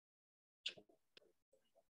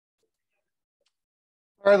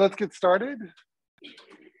All right, let's get started.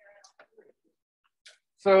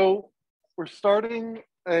 So we're starting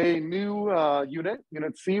a new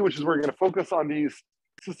unit C, which is where we're going to focus on these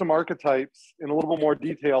system archetypes in a little bit more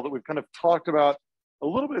detail that we've kind of talked about a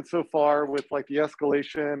little bit so far with like the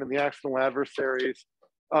escalation and the accidental adversaries.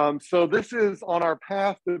 So this is on our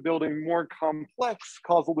path to building more complex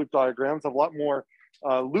causal loop diagrams, a lot more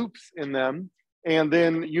loops in them. And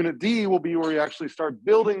then unit D will be where we actually start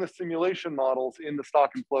building the simulation models in the stock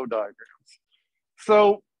and flow diagrams.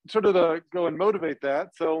 So sort of to go and motivate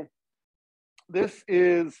that. So this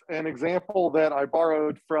is an example that I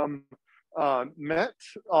borrowed from Met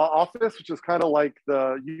Office, which is kind of like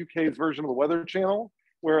the UK's version of the Weather Channel,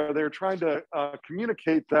 where they're trying to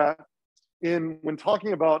communicate that when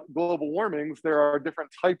talking about global warmings, there are different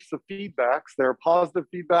types of feedbacks. There are positive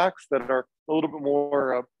feedbacks that are a little bit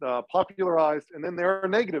more popularized, and then there are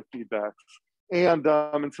negative feedbacks. And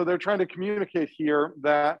so they're trying to communicate here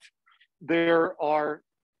that there are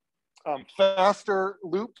faster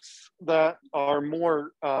loops that are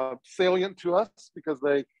more salient to us because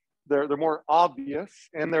they're more obvious,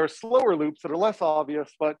 and there are slower loops that are less obvious,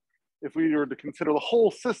 but if we were to consider the whole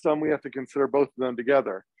system, we have to consider both of them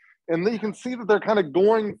together. And then you can see that they're kind of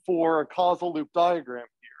going for a causal loop diagram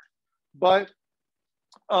here. But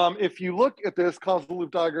if you look at this causal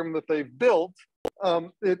loop diagram that they've built,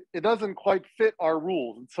 it doesn't quite fit our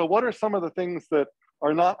rules. And so what are some of the things that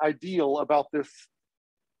are not ideal about this,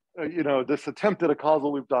 this attempt at a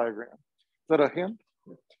causal loop diagram? Is that a hint?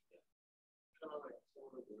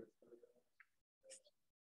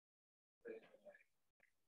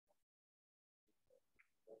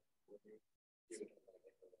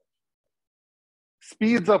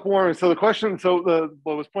 Speeds up warming. So the question,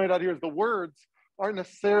 what was pointed out here is the words aren't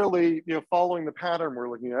necessarily following the pattern we're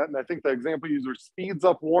looking at. And I think the example user speeds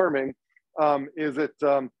up warming is it's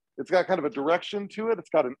got kind of a direction to it. It's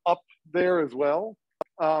got an up there as well.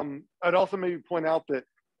 I'd also maybe point out that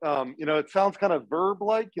it sounds kind of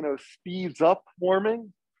verb-like, speeds up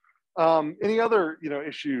warming. Any other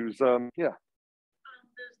issues? Yeah.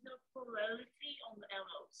 There's no polarity on the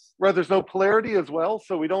arrows. Right, there's no polarity as well.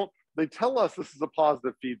 So they tell us this is a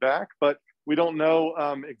positive feedback, but we don't know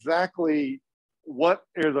exactly what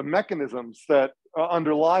are the mechanisms that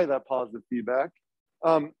underlie that positive feedback.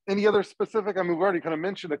 Any other specific, we've already kind of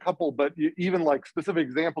mentioned a couple, but even like specific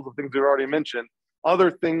examples of things we've already mentioned, other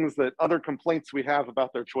complaints we have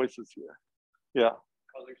about their choices here. Yeah.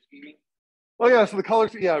 Color scheming. Oh yeah, so the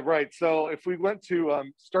colors, yeah, right. So if we went to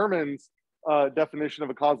Sturman's definition of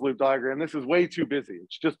a causal loop diagram, this is way too busy. It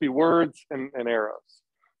should just be words and arrows.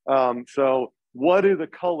 So what do the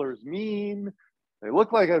colors mean? They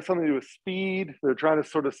look like it has something to do with speed. They're trying to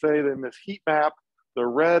sort of say that in this heat map, the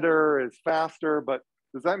redder is faster, but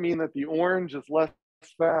does that mean that the orange is less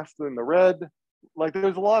fast than the red? Like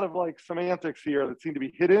there's a lot of like semantics here that seem to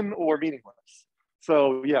be hidden or meaningless.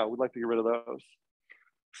 So yeah, we'd like to get rid of those.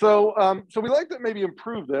 So we like to maybe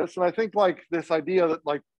improve this. And I think like this idea that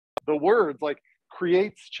like the words like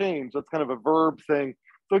creates change, that's kind of a verb thing.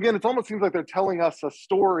 So again, it almost seems like they're telling us a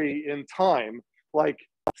story in time, like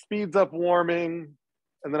speeds up warming,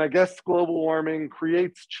 and then I guess global warming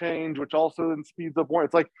creates change, which also then speeds up warming.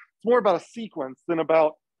 It's more about a sequence than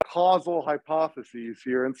about causal hypotheses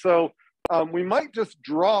here. And so we might just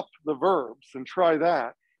drop the verbs and try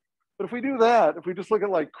that. But if we do that, if we just look at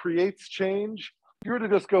like creates change, if you were to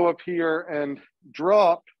just go up here and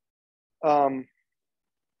drop, there's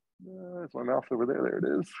my mouse over there, there it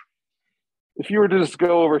is. If you were to just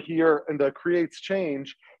go over here and creates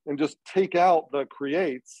change and just take out the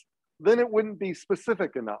creates, then it wouldn't be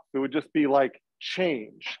specific enough. It would just be like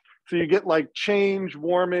change. So you get like change,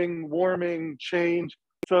 warming, change.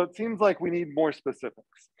 So it seems like we need more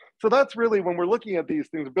specifics. So that's really when we're looking at these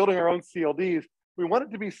things, building our own CLDs, we want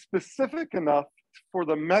it to be specific enough for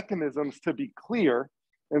the mechanisms to be clear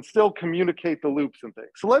and still communicate the loops and things.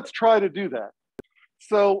 So let's try to do that.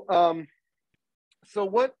 So, so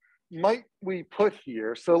what might we put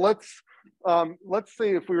here? So let's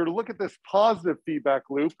say if we were to look at this positive feedback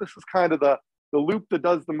loop, this is kind of the loop that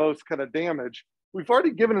does the most kind of damage. We've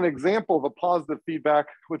already given an example of a positive feedback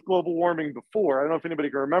with global warming before. I don't know if anybody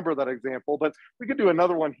can remember that example, but we could do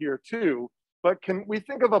another one here too. But can we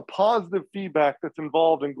think of a positive feedback that's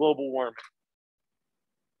involved in global warming?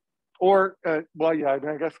 Or, well, yeah,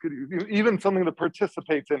 I guess even something that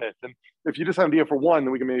participates in it. And if you just have an idea for one,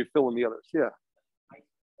 then we can maybe fill in the others. Yeah.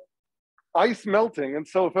 Ice melting. And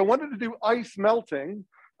so if I wanted to do ice melting,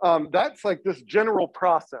 that's like this general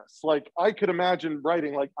process. Like I could imagine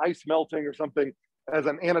writing like ice melting or something as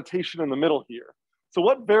an annotation in the middle here. So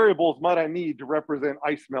what variables might I need to represent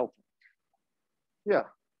ice melting? Yeah.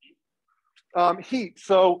 Heat.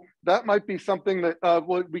 So that might be something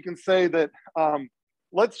that we can say that,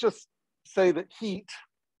 let's just say that heat,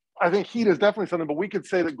 I think heat is definitely something, but we could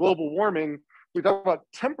say that global warming, we talk about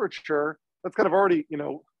temperature, that's kind of already,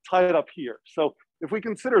 tied up here. So if we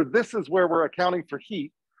consider this is where we're accounting for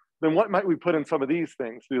heat, then what might we put in some of these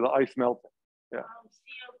things through the ice melting? Yeah.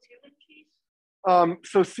 CO2 increase?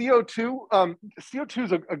 So CO2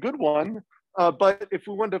 is a good one, but if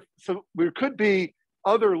we wanted to, so there could be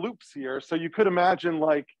other loops here. So you could imagine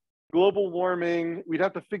like global warming, we'd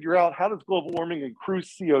have to figure out how does global warming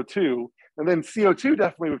increase CO2, and then CO2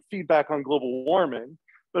 definitely would feed back on global warming.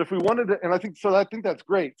 But if we wanted to, and I think that's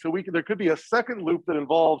great. So there could be a second loop that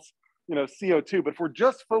involves, CO2. But if we're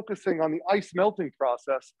just focusing on the ice melting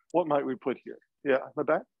process, what might we put here? Yeah, the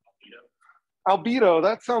back. Albedo,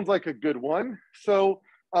 that sounds like a good one. So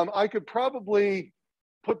I could probably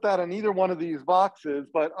put that in either one of these boxes,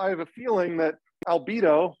 but I have a feeling that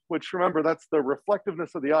albedo, which remember, that's the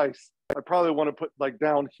reflectiveness of the ice, I probably want to put like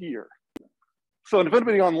down here. So if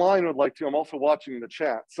anybody online would like to, I'm also watching the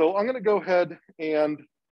chat. So I'm going to go ahead and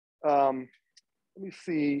let me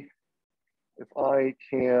see if I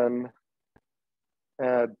can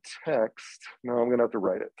add text. No, I'm going to have to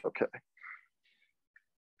write it. Okay.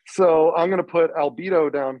 So I'm going to put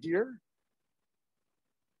albedo down here.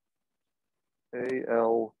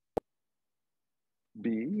 ALB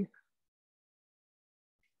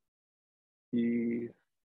EDO.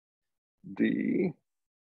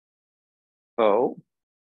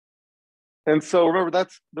 And so remember,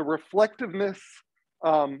 that's the reflectiveness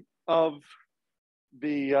of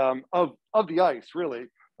the ice, really,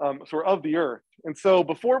 sort of the Earth. And so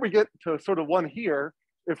before we get to sort of one here,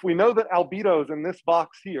 if we know that albedo is in this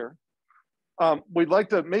box here, we'd like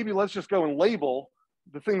to let's just go and label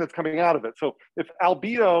the thing that's coming out of it. So if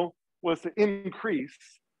albedo was to increase,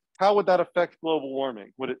 how would that affect global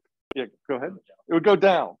warming? Would it, yeah, go ahead. It would go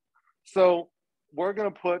down. So we're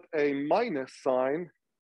going to put a minus sign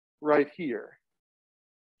right here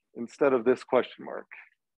instead of this question mark.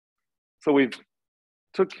 So we've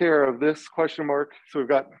took care of this question mark. So we've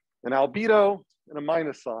got an albedo and a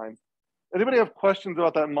minus sign. Anybody have questions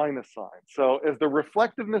about that minus sign? So as the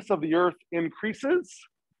reflectiveness of the Earth increases,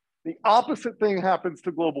 the opposite thing happens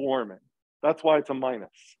to global warming. That's why it's a minus.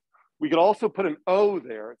 We could also put an O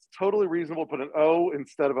there. It's totally reasonable to put an O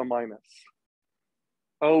instead of a minus.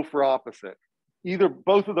 O for opposite.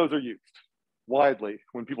 Both of those are used widely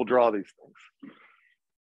when people draw these things.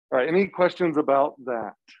 All right, any questions about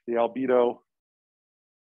that, the albedo?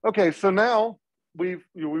 Okay, so now we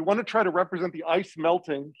want to try to represent the ice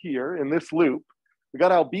melting here in this loop. We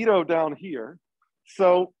got albedo down here.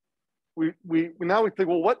 So now we think,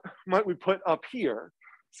 well, what might we put up here?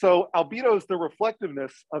 So albedo is the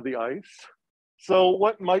reflectiveness of the ice. So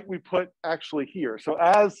what might we put actually here? So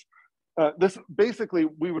as this, basically,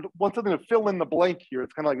 we would want something to fill in the blank here.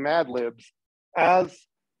 It's kind of like Mad Libs. As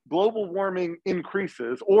global warming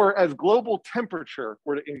increases, or as global temperature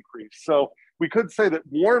were to increase. So we could say that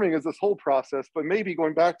warming is this whole process, but maybe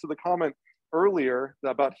going back to the comment earlier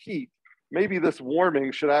about heat, maybe this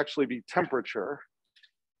warming should actually be temperature.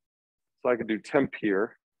 So I could do temp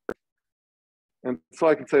here. And so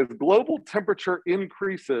I can say as global temperature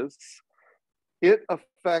increases, it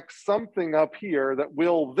affects something up here that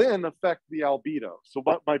will then affect the albedo. So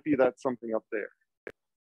what might be that something up there?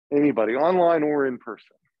 Anybody, online or in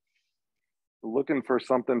person? We're looking for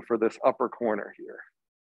something for this upper corner here.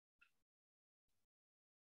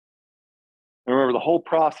 And remember the whole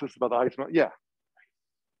process about the ice. Yeah.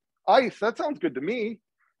 Ice, that sounds good to me.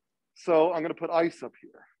 So I'm going to put ice up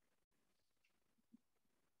here.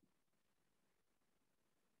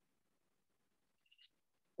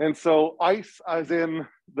 And so ice as in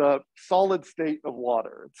the solid state of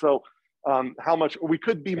water. So how much, we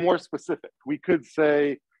could be more specific. We could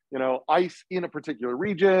say, ice in a particular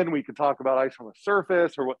region. We could talk about ice on the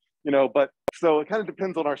surface or what, but so it kind of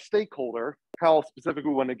depends on our stakeholder, how specific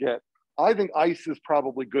we want to get. I think ice is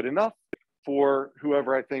probably good enough for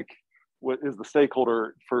whoever I think is the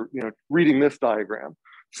stakeholder for, reading this diagram.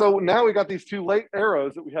 So now we got these two late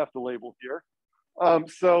arrows that we have to label here.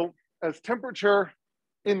 So as temperature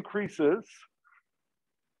increases,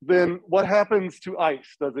 then what happens to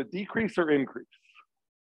ice? Does it decrease or increase?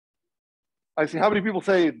 I see how many people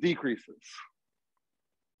say it decreases.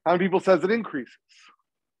 How many people says it increases?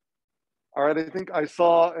 All right, I think I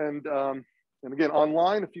saw, and again,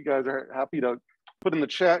 online, if you guys are happy to put in the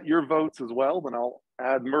chat your votes as well, then I'll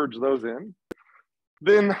merge those in.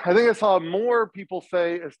 Then I think I saw more people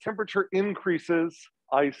say as temperature increases,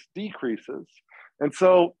 ice decreases. And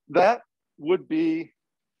so that would be,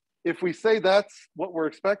 if we say that's what we're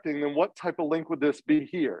expecting, then what type of link would this be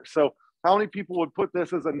here? So How many people would put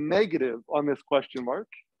this as a negative on this question mark?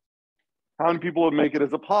 How many people would make it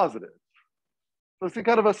as a positive? So it's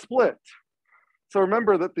kind of a split. So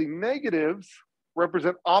remember that the negatives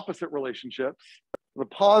represent opposite relationships. The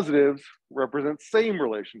positives represent same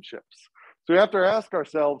relationships. So we have to ask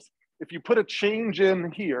ourselves, if you put a change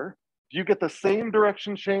in here, do you get the same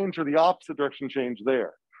direction change or the opposite direction change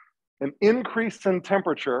there? An increase in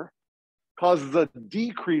temperature causes a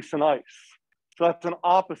decrease in ice. So that's an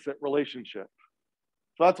opposite relationship.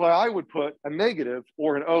 So that's why I would put a negative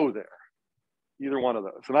or an O there, either one of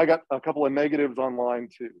those. And I got a couple of negatives on line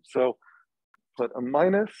too. So put a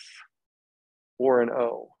minus or an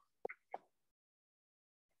O.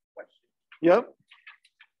 Question. Yep.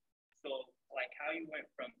 So, like how you went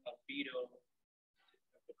from albedo to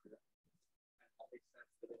that makes sense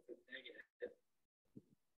that it's a negative.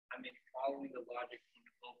 I mean, following the logic from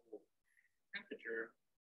global temperature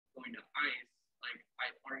going to ice, like,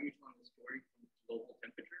 are you telling the story from global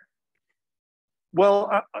temperature? Well,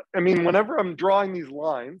 I mean, whenever I'm drawing these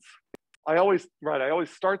lines, I always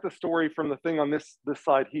start the story from the thing on this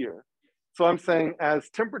side here. So I'm saying as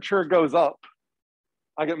temperature goes up,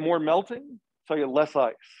 I get more melting, so I get less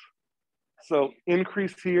ice. So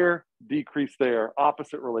increase here, decrease there,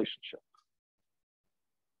 opposite relationship.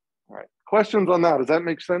 All right, questions on that? Does that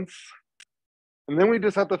make sense? And then we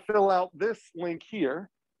just have to fill out this link here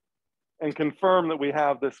and confirm that we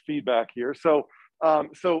have this feedback here. So,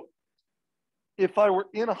 if I were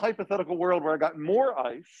in a hypothetical world where I got more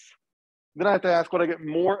ice, then I have to ask, would I get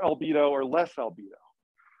more albedo or less albedo?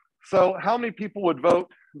 So how many people would vote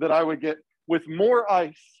that I would get, with more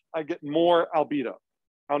ice, I get more albedo?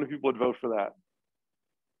 How many people would vote for that?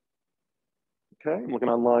 Okay, I'm looking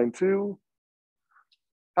on line 2.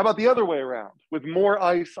 How about the other way around? With more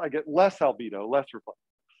ice, I get less albedo, less reflectance.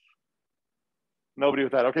 Nobody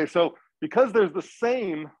with that. Okay, so because there's the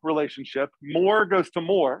same relationship, more goes to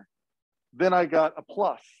more, then I got a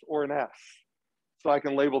plus or an S. So I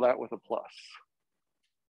can label that with a plus.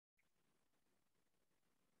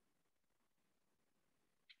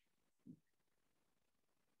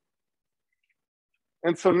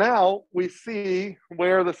 And so now we see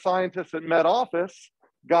where the scientists at Met Office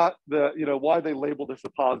got the, why they labeled this a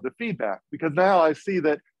positive feedback. Because now I see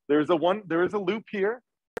that there is a loop here.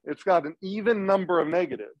 It's got an even number of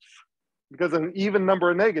negatives. Because an even number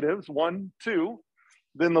of negatives, 1, 2,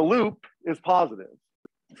 then the loop is positive.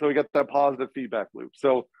 So we get that positive feedback loop.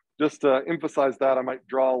 So just to emphasize that, I might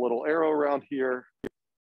draw a little arrow around here.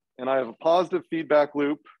 And I have a positive feedback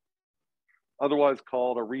loop, otherwise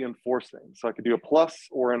called a reinforcing. So I could do a plus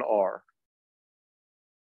or an R.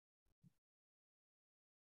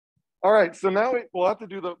 All right, so now we'll have to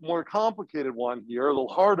do the more complicated one here, a little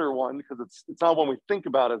harder one, because it's not one we think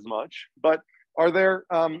about as much. But are there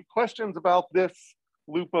questions about this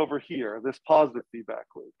loop over here, this positive feedback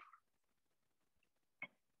loop?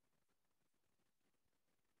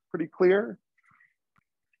 Pretty clear?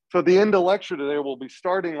 So at the end of lecture today, we'll be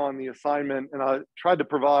starting on the assignment, and I tried to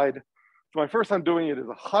provide, so my first time doing it is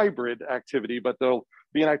a hybrid activity, but there'll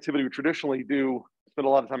be an activity we traditionally do, spend a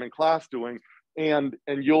lot of time in class doing, and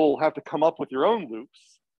you'll have to come up with your own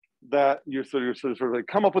loops that you're sort of like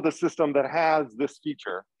come up with a system that has this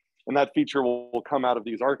feature, and that feature will come out of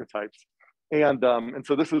these archetypes. And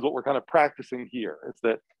so this is what we're kind of practicing here. It's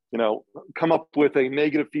that, come up with a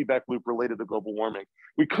negative feedback loop related to global warming.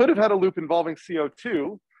 We could have had a loop involving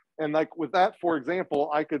CO2. And like with that, for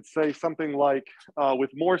example, I could say something like, with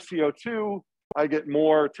more CO2, I get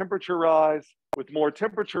more temperature rise. With more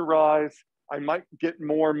temperature rise, I might get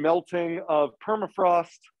more melting of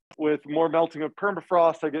permafrost. With more melting of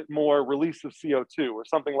permafrost, I get more release of CO2 or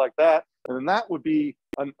something like that. And then that would be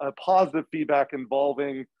a positive feedback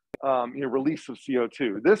involving release of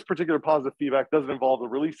CO2. This particular positive feedback doesn't involve the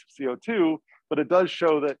release of CO2, but it does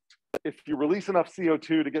show that if you release enough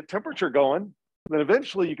CO2 to get temperature going, then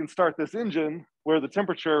eventually you can start this engine where the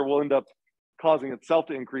temperature will end up causing itself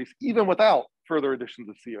to increase even without further additions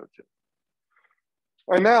of CO2.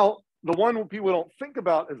 All right, now, the one people don't think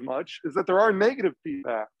about as much is that there are negative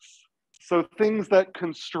feedbacks. So things that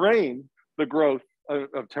constrain the growth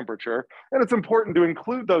of temperature, and it's important to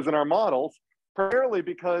include those in our models, primarily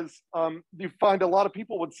because you find a lot of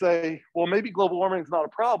people would say, well, maybe global warming is not a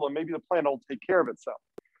problem. Maybe the planet will take care of itself.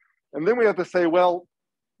 And then we have to say, well,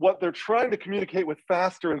 what they're trying to communicate with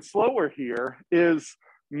faster and slower here is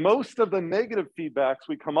most of the negative feedbacks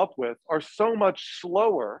we come up with are so much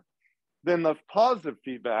slower than the positive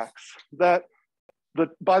feedbacks that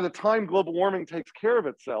by the time global warming takes care of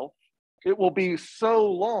itself, it will be so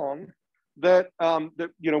long that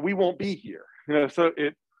we won't be here. So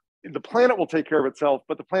the planet will take care of itself,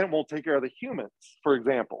 but the planet won't take care of the humans, for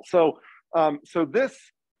example. So,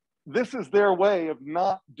 this is their way of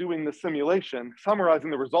not doing the simulation,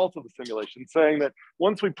 summarizing the results of the simulation, saying that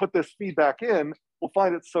once we put this feedback in, we'll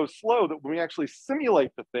find it so slow that when we actually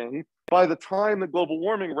simulate the thing, by the time that global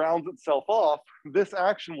warming rounds itself off, this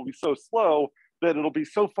action will be so slow that it'll be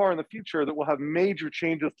so far in the future that we'll have major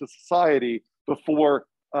changes to society before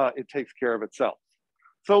it takes care of itself.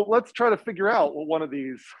 So let's try to figure out what one of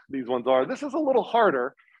these ones are. This is a little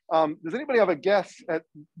harder. Does anybody have a guess at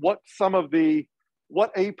what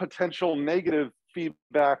a potential negative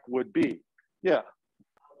feedback would be? Yeah.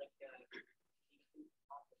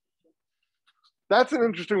 That's an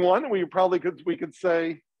interesting one. We could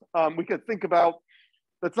say, we could think about,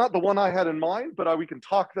 that's not the one I had in mind, but we can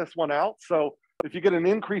talk this one out. So if you get an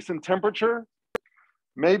increase in temperature,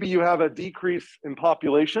 maybe you have a decrease in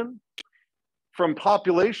population. From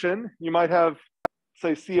population, you might have,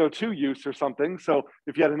 say, CO2 use or something. So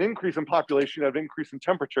if you had an increase in population, you have an increase in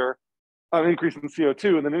temperature, an increase in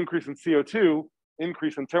CO2, and then increase in CO2,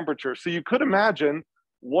 increase in temperature. So you could imagine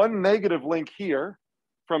one negative link here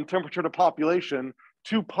from temperature to population,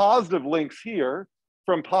 two positive links here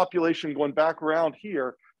from population going back around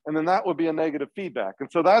here, and then that would be a negative feedback. And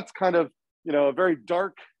so that's kind of, a very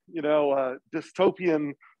dark,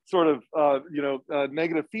 dystopian sort of,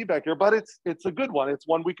 negative feedback here, but it's a good one. It's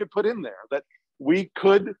one we could put in there, that we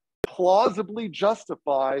could plausibly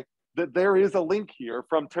justify that there is a link here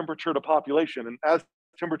from temperature to population. And as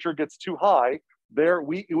temperature gets too high,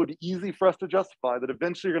 it would be easy for us to justify that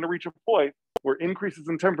eventually you're going to reach a point where increases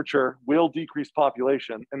in temperature will decrease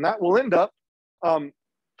population. And that will end up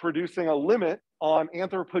producing a limit on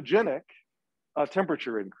anthropogenic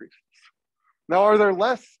temperature increases. Now, are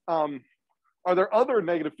there other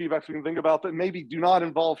negative feedbacks we can think about that maybe do not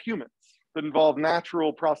involve humans, that involve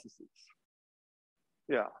natural processes?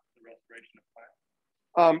 Yeah. The respiration of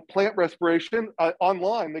plants. Plant respiration.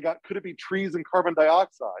 Online, could it be trees and carbon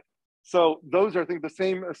dioxide? So those are, I think, the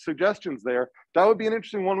same suggestions there. That would be an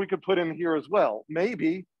interesting one we could put in here as well.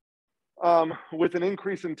 Maybe with an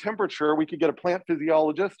increase in temperature, we could get a plant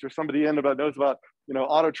physiologist or somebody knows about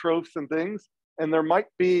autotrophs and things. And there might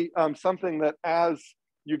be something that as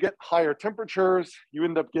you get higher temperatures, you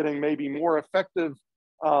end up getting maybe more effective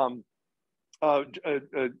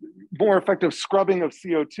scrubbing of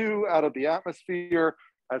CO2 out of the atmosphere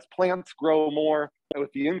as plants grow more. And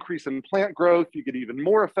with the increase in plant growth, you get even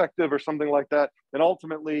more effective or something like that. And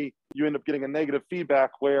ultimately, you end up getting a negative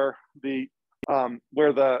feedback where the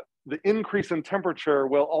increase in temperature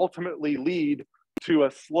will ultimately lead to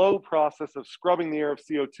a slow process of scrubbing the air of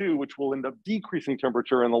CO2, which will end up decreasing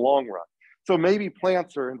temperature in the long run. So maybe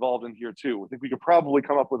plants are involved in here too. I think we could probably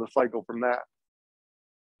come up with a cycle from that.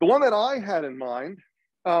 The one that I had in mind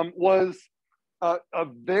was a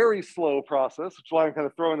very slow process, which is why I'm kind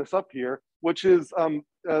of throwing this up here, which is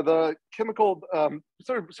the chemical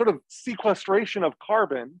sort of sequestration of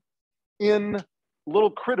carbon in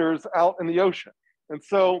little critters out in the ocean. And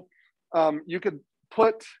so you could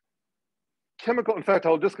put chemical, in fact,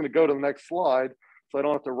 I'm just going to go to the next slide so I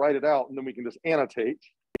don't have to write it out, and then we can just annotate.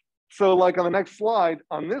 So like on the next slide,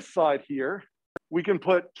 on this side here, we can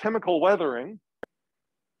put chemical weathering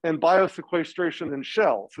and biosequestration in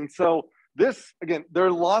shells. And so this, again, there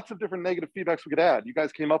are lots of different negative feedbacks we could add. You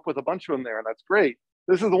guys came up with a bunch of them there, and that's great.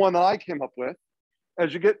 This is the one that I came up with.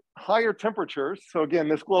 As you get higher temperatures, so again,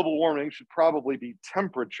 this global warming should probably be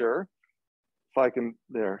temperature. If I can,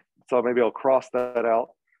 there. So maybe I'll cross that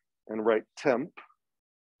out and write temp.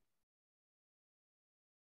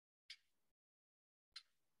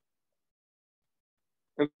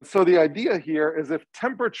 And so the idea here is if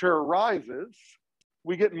temperature rises,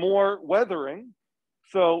 we get more weathering.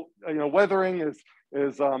 So, weathering is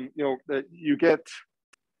you get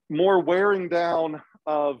more wearing down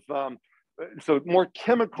of, so more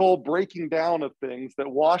chemical breaking down of things that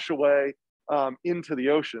wash away into the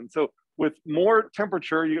ocean. So with more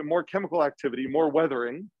temperature, you get more chemical activity, more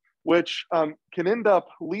weathering, which can end up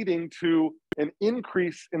leading to an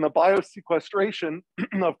increase in the biosequestration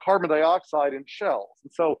of carbon dioxide in shells.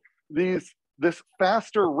 And so this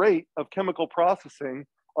faster rate of chemical processing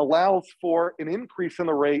allows for an increase in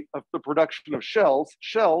the rate of the production of shells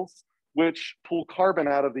which pull carbon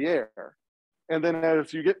out of the air. And then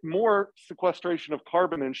as you get more sequestration of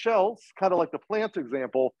carbon in shells, kind of like the plant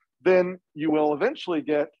example, then you will eventually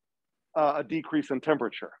get a decrease in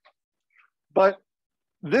temperature. But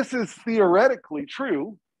this is theoretically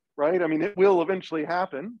true, right? I mean, it will eventually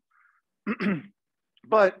happen,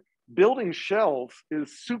 but building shells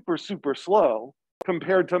is super, super slow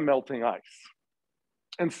compared to melting ice.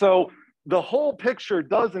 And so the whole picture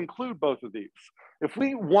does include both of these. If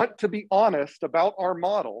we want to be honest about our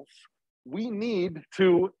models, we need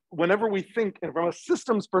to, whenever we think and from a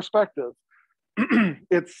systems perspective,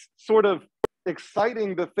 it's sort of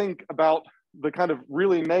exciting to think about the kind of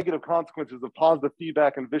really negative consequences of positive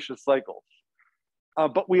feedback and vicious cycles.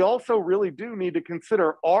 But we also really do need to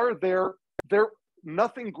consider,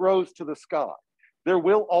 nothing grows to the sky. There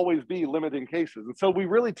will always be limiting cases. And so we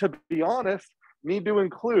really, to be honest, need to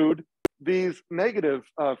include these negative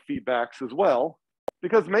feedbacks as well,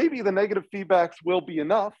 because maybe the negative feedbacks will be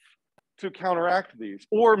enough to counteract these.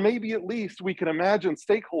 Or maybe at least we can imagine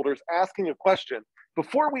stakeholders asking a question,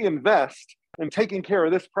 before we invest in taking care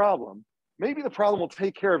of this problem, maybe the problem will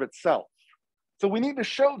take care of itself. So we need to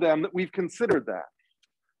show them that we've considered that.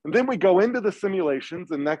 And then we go into the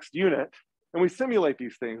simulations in next unit and we simulate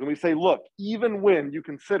these things and we say, look, even when you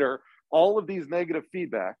consider all of these negative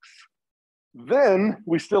feedbacks, then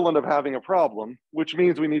we still end up having a problem, which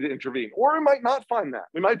means we need to intervene. Or we might not find that.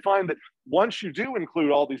 We might find that once you do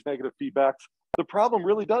include all these negative feedbacks, the problem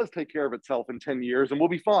really does take care of itself in 10 years and we'll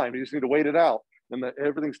be fine. We just need to wait it out and that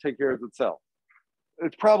everything's take care of itself.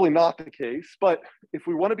 It's probably not the case, but if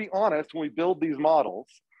we want to be honest, when we build these models,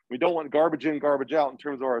 we don't want garbage in, garbage out in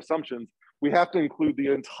terms of our assumptions, we have to include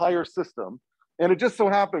the entire system. And it just so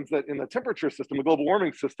happens that in the temperature system, the global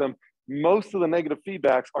warming system, most of the negative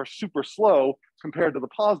feedbacks are super slow compared to the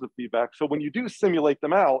positive feedback. So when you do simulate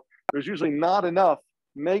them out, there's usually not enough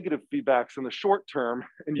negative feedbacks in the short term,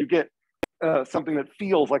 and you get something that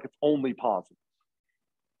feels like it's only positive.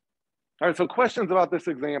 All right, so questions about this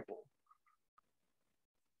example.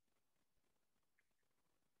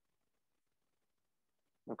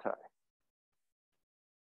 Okay.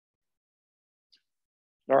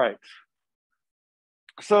 All right.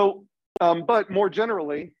 So, but more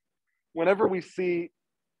generally, whenever we see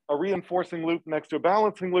a reinforcing loop next to a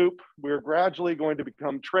balancing loop, we're gradually going to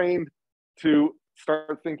become trained to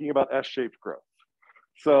start thinking about S-shaped growth.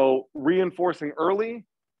 So reinforcing early,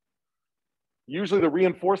 usually the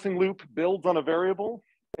reinforcing loop builds on a variable,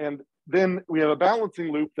 and then we have a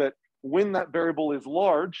balancing loop that when that variable is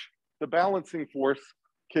large, the balancing force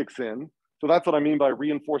kicks in. So that's what I mean by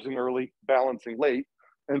reinforcing early, balancing late.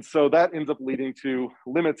 And so that ends up leading to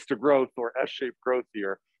limits to growth or S-shaped growth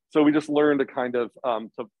here. So we just learn to kind of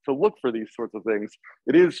to look for these sorts of things.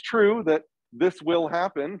 It is true that this will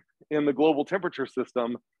happen in the global temperature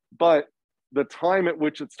system, but the time at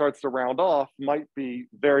which it starts to round off might be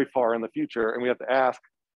very far in the future. And we have to ask,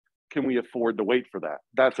 can we afford to wait for that?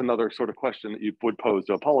 That's another sort of question that you would pose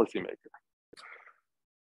to a policymaker.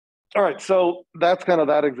 All right, so that's kind of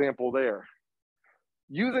that example there.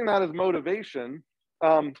 Using that as motivation,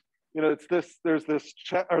 you know, there's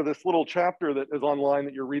this little chapter that is online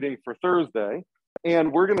that you're reading for Thursday,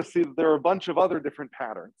 and we're going to see that there are a bunch of other different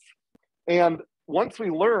patterns. And once we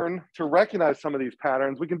learn to recognize some of these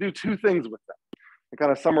patterns, we can do two things with them. I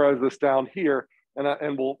kind of summarize this down here,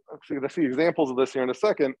 and we'll see examples of this here in a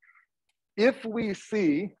second. If we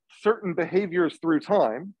see certain behaviors through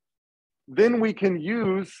time, then we can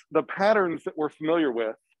use the patterns that we're familiar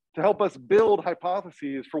with to help us build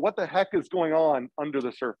hypotheses for what the heck is going on under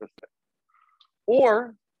the surface.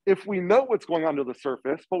 Or if we know what's going on under the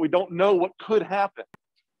surface, but we don't know what could happen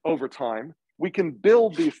over time, we can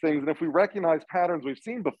build these things. And if we recognize patterns we've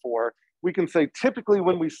seen before, we can say, typically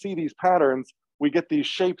when we see these patterns, we get these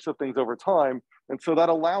shapes of things over time. And so that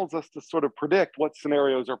allows us to sort of predict what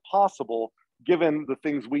scenarios are possible given the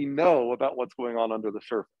things we know about what's going on under the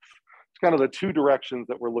surface. It's kind of the two directions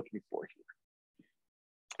that we're looking for here.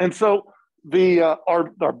 And so our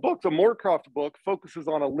book, the Moorcroft book, focuses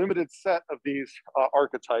on a limited set of these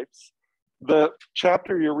archetypes. The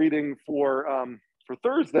chapter you're reading for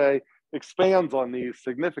Thursday expands on these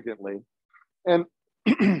significantly. And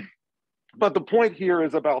but the point here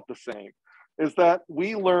is about the same, is that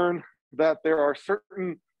we learn that there are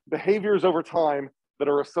certain behaviors over time that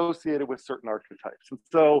are associated with certain archetypes. And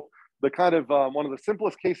so the kind of one of the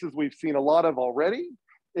simplest cases we've seen a lot of already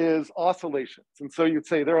is oscillations. And so you'd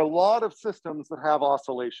say there are a lot of systems that have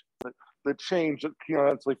oscillations that change, that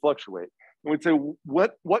constantly fluctuate. And we'd say,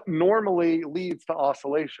 what normally leads to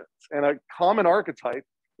oscillations? And a common archetype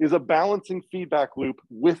is a balancing feedback loop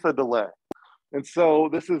with a delay. And so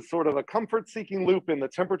this is sort of a comfort-seeking loop in the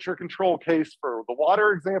temperature control case for the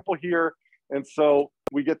water example here. And so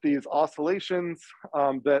we get these oscillations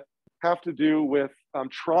that have to do with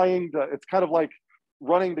trying to, it's kind of like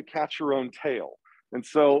running to catch your own tail. And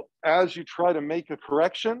so as you try to make a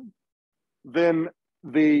correction, then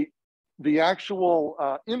the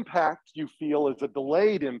actual impact you feel is a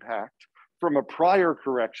delayed impact from a prior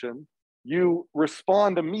correction. You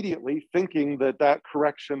respond immediately thinking that that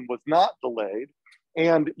correction was not delayed.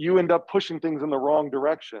 and you end up pushing things in the wrong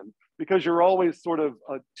direction because you're always sort of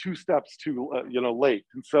 2 steps too late.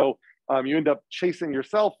 And so you end up chasing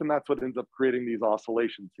yourself, and that's what ends up creating these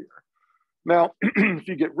oscillations here. Now, if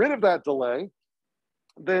you get rid of that delay,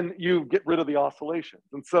 then you get rid of the oscillations.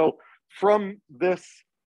 And so from this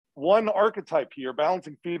one archetype here,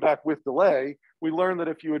 balancing feedback with delay, we learn that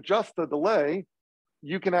if you adjust the delay,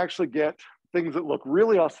 you can actually get things that look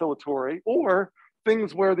really oscillatory, or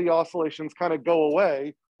things where the oscillations kind of go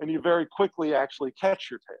away and you very quickly actually catch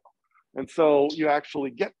your tail. And so you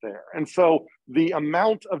actually get there. And so the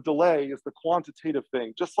amount of delay is the quantitative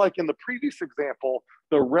thing. Just like in the previous example,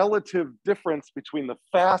 the relative difference between the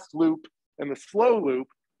fast loop and the slow loop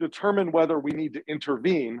determine whether we need to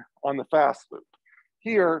intervene on the fast loop.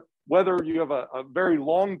 Here, whether you have a very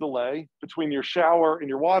long delay between your shower and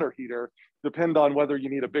your water heater depend on whether you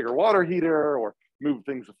need a bigger water heater or move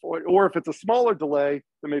things forward, or if it's a smaller delay,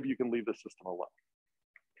 then maybe you can leave the system alone.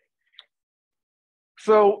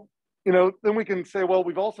 So, then we can say, well,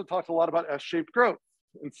 we've also talked a lot about S-shaped growth.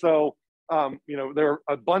 And so, there are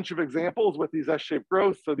a bunch of examples with these S-shaped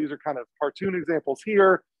growth. So these are kind of cartoon examples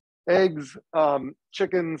here: eggs,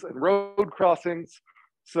 chickens, and road crossings.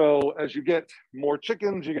 So as you get more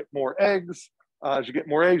chickens, you get more eggs. As you get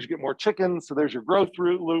more eggs, you get more chickens. So there's your growth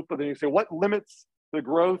loop. But then you say, what limits the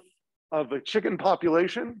growth of the chicken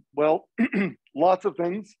population? Well, lots of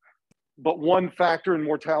things. But one factor in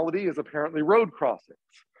mortality is apparently road crossings.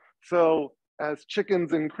 So as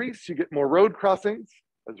chickens increase, you get more road crossings.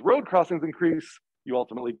 As road crossings increase, you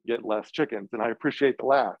ultimately get less chickens. And I appreciate the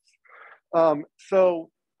laughs.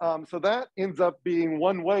 So that ends up being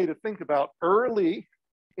one way to think about early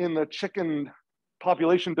in the chicken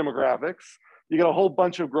population demographics. You get a whole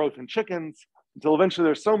bunch of growth in chickens until eventually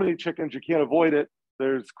there's so many chickens, you can't avoid it.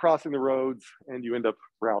 There's crossing the roads and you end up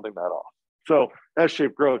rounding that off. So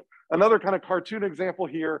S-shaped growth. Another kind of cartoon example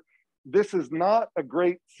here. This is not a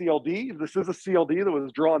great CLD. This is a CLD that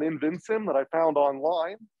was drawn in Vinsim that I found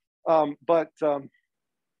online.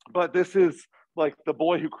 But this is like the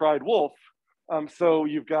boy who cried wolf. So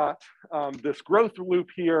you've got this growth loop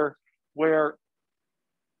here where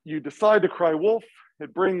you decide to cry wolf.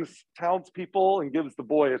 It brings townspeople and gives the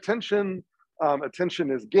boy attention. Attention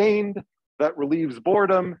is gained. That relieves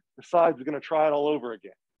boredom. Decides he's going to try it all over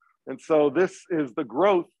again. And so this is the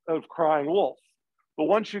growth of crying wolf. But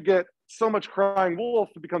once you get so much crying wolf,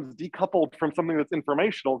 it becomes decoupled from something that's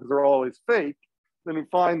informational because they're always fake. Then we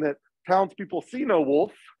find that townspeople see no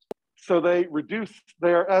wolf, so they reduce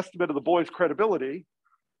their estimate of the boy's credibility,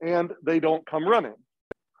 and they don't come running.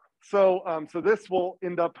 So this will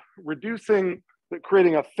end up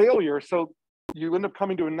creating a failure. So you end up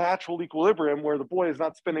coming to a natural equilibrium where the boy is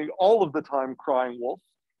not spending all of the time crying wolf,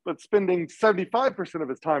 but spending 75% of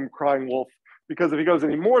his time crying wolf, because if he goes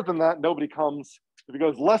any more than that, nobody comes. If he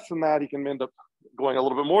goes less than that, he can end up going a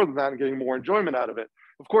little bit more than that and getting more enjoyment out of it.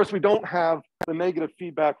 Of course, we don't have the negative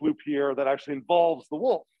feedback loop here that actually involves the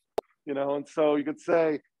wolf, and so you could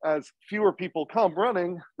say as fewer people come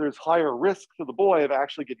running, there's higher risk to the boy of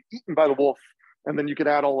actually getting eaten by the wolf. And then you could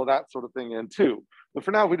add all of that sort of thing in too. But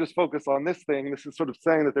for now, if we just focus on this thing, this is sort of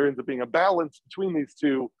saying that there ends up being a balance between these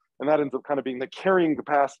two, and that ends up kind of being the carrying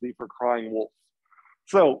capacity for crying wolf.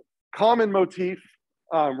 So common motif,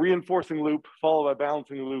 reinforcing loop followed by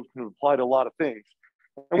balancing loop can apply to a lot of things.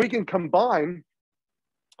 And we can combine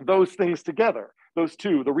those things together, those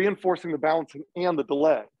two, the reinforcing, the balancing, and the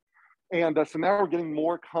delay. And so now we're getting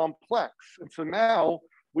more complex. And so now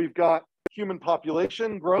we've got human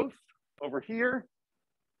population growth over here.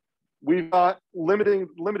 We've got limited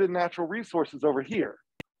natural resources over here.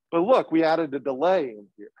 But look, we added a delay in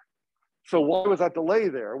here. So why was that delay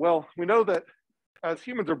there? Well, we know that as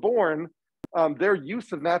humans are born, their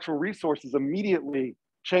use of natural resources immediately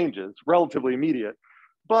changes, relatively immediate.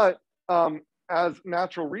 But as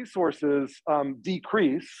natural resources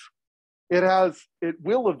decrease, it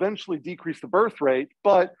will eventually decrease the birth rate,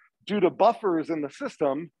 but due to buffers in the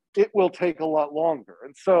system, it will take a lot longer.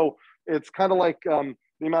 And so it's kind of like the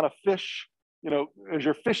amount of fish, as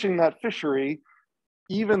you're fishing that fishery,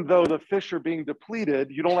 even though the fish are being depleted,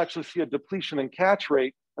 you don't actually see a depletion in catch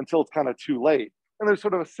rate until it's kind of too late. And there's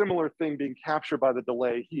sort of a similar thing being captured by the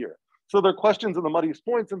delay here. So there are questions in the muddiest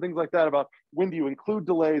points and things like that about when do you include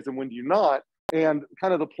delays and when do you not? And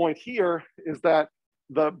kind of the point here is that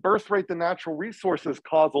the birth rate to natural resources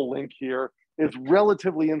causal link here is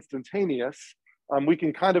relatively instantaneous. We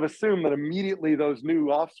can kind of assume that immediately those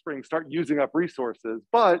new offspring start using up resources,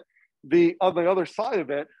 but on the other side of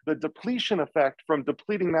it, the depletion effect from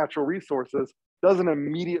depleting natural resources doesn't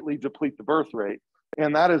immediately deplete the birth rate.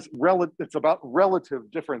 And that is it's about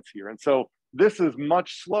relative difference here. And so This is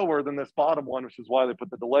much slower than this bottom one, which is why they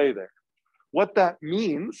put the delay there. What that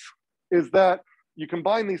means is that you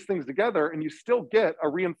combine these things together and you still get a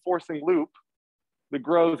reinforcing loop that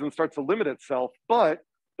grows and starts to limit itself, but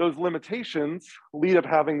those limitations lead up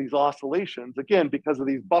having these oscillations, again, because of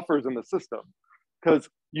these buffers in the system. Because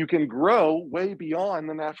you can grow way beyond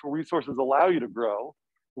the natural resources allow you to grow,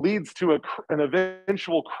 leads to an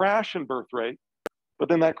eventual crash in birth rate, but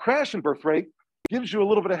then that crash in birth rate gives you a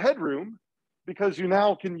little bit of headroom because you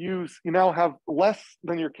now have less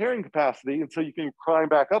than your carrying capacity, and so you can climb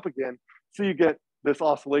back up again, so you get this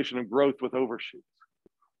oscillation of growth with overshoots.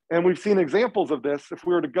 And we've seen examples of this. If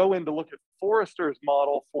we were to go in to look at Forrester's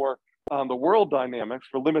model for the world dynamics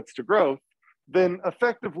for limits to growth, then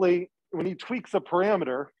effectively, when he tweaks a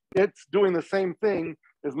parameter, it's doing the same thing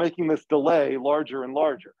as making this delay larger and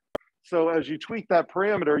larger. So as you tweak that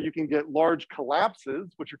parameter, you can get large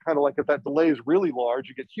collapses, which are kind of like if that delay is really large,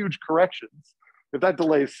 you get huge corrections. If that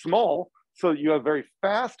delay is small, so you have very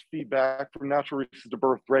fast feedback from natural resources to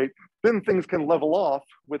birth rate, then things can level off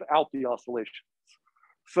without the oscillations.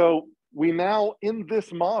 So we now, in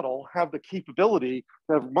this model, have the capability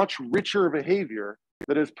to have much richer behavior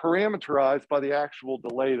that is parameterized by the actual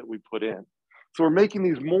delay that we put in. So we're making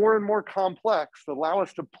these more and more complex that allow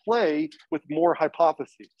us to play with more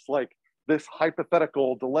hypotheses, like this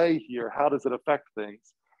hypothetical delay here, how does it affect things?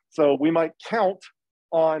 So we might count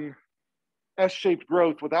on S-shaped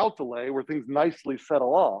growth without delay, where things nicely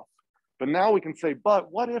settle off. But now we can say,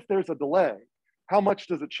 but what if there's a delay? How much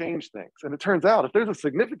does it change things? And it turns out if there's a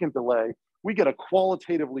significant delay, we get a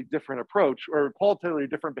qualitatively different approach or qualitatively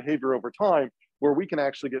different behavior over time, where we can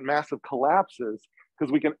actually get massive collapses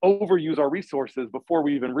because we can overuse our resources before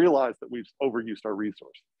we even realize that we've overused our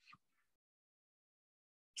resources.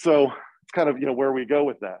 So it's kind of where we go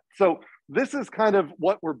with that. So this is kind of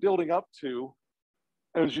what we're building up to.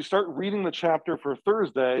 As you start reading the chapter for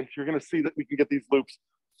Thursday, you're going to see that we can get these loops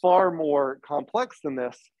far more complex than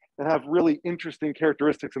this and have really interesting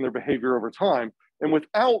characteristics in their behavior over time. And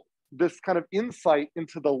without this kind of insight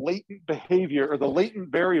into the latent behavior or the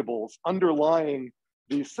latent variables underlying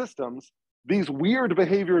these systems, these weird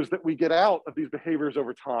behaviors that we get out of these behaviors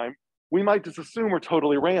over time, we might just assume are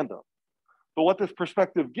totally random. But what this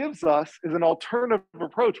perspective gives us is an alternative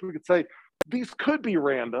approach. We could say, these could be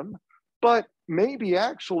random, but maybe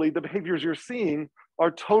actually the behaviors you're seeing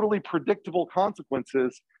are totally predictable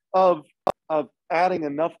consequences of adding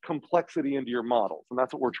enough complexity into your models. And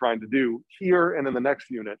that's what we're trying to do here and in the next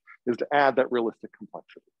unit, is to add that realistic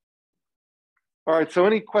complexity. All right, so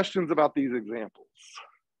any questions about these examples?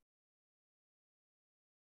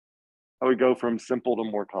 How we go from simple to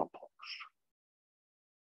more complex.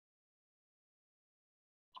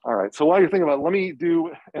 All right, so while you're thinking about it, let me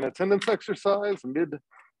do an attendance exercise,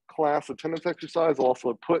 mid-class attendance exercise. I'll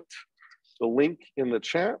also put the link in the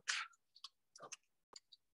chat.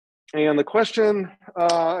 And the question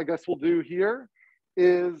I guess we'll do here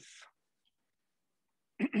is,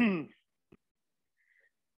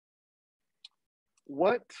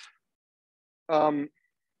 what,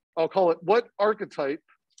 I'll call it, what archetype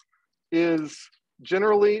is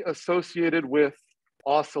generally associated with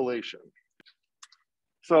oscillation?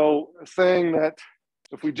 So saying that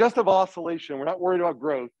if we just have oscillation, we're not worried about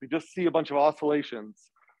growth, we just see a bunch of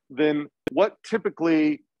oscillations, then what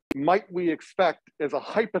typically might we expect as a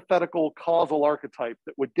hypothetical causal archetype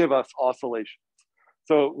that would give us oscillations?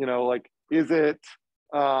 So, like, is it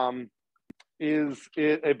a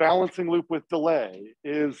balancing loop with delay?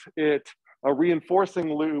 Is it a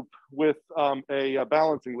reinforcing loop with a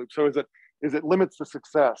balancing loop? So is it limits to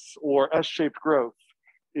success or S-shaped growth?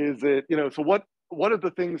 Is it, so what are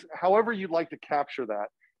the things, however you'd like to capture that,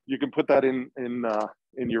 you can put that in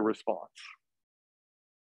your response.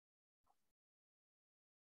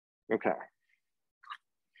 Okay.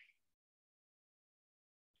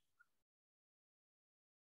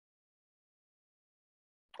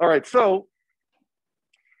 All right, so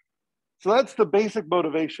that's the basic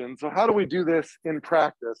motivation. So how do we do this in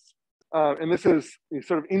practice? And this is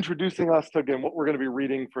sort of introducing us to, again, what we're going to be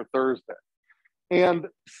reading for Thursday. And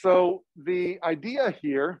so the idea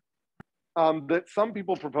here that some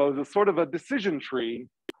people propose is sort of a decision tree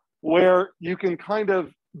where you can kind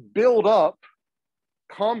of build up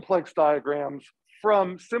complex diagrams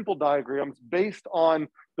from simple diagrams based on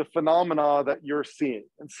the phenomena that you're seeing.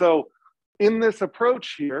 And so in this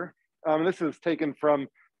approach here, this is taken from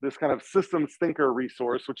this kind of systems thinker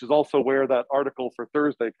resource, which is also where that article for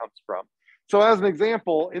Thursday comes from. So as an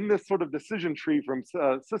example, in this sort of decision tree from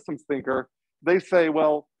systems thinker, they say,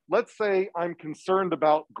 well, let's say I'm concerned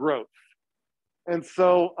about growth. And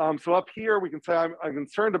so, so up here, we can say I'm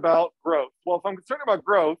concerned about growth. Well, if I'm concerned about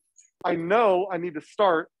growth, I know I need to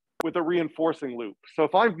start with a reinforcing loop. So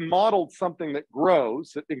if I've modeled something that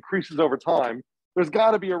grows, that increases over time, there's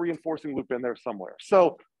got to be a reinforcing loop in there somewhere.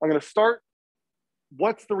 So I'm going to start,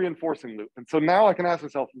 what's the reinforcing loop? And so now I can ask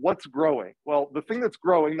myself, what's growing? Well, the thing that's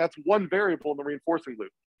growing, that's one variable in the reinforcing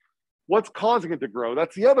loop. What's causing it to grow?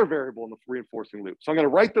 That's the other variable in the reinforcing loop. So I'm going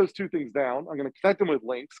to write those two things down. I'm going to connect them with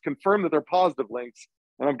links, confirm that they're positive links,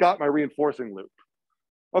 and I've got my reinforcing loop.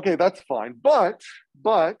 Okay, that's fine. But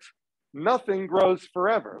nothing grows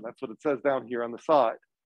forever. That's what it says down here on the side.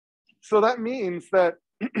 So that means that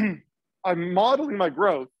I'm modeling my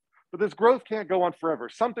growth, but this growth can't go on forever.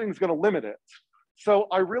 Something's going to limit it. So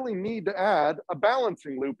I really need to add a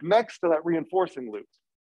balancing loop next to that reinforcing loop.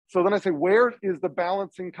 So then I say, where is the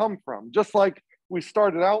balancing come from? Just like we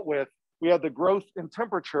started out with, we had the growth in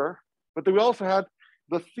temperature, but then we also had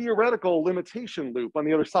the theoretical limitation loop on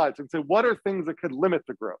the other side. So I say, what are things that could limit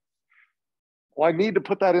the growth? Well, I need to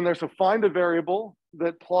put that in there. So find a variable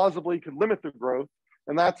that plausibly could limit the growth,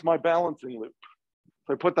 and that's my balancing loop.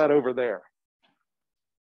 So I put that over there.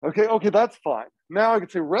 Okay, that's fine. Now I can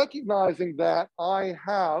say, recognizing that I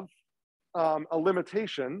have a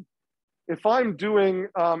limitation, if I'm doing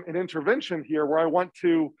an intervention here where I want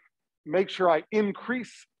to make sure I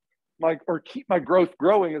increase or keep my growth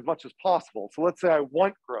growing as much as possible. So let's say I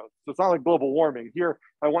want growth. So it's not like global warming. Here,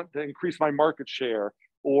 I want to increase my market share,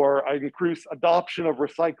 or I increase adoption of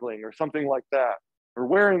recycling or something like that, or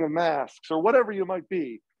wearing of masks or whatever you might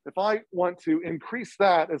be. If I want to increase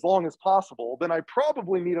that as long as possible, then I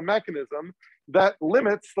probably need a mechanism that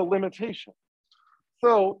limits the limitation.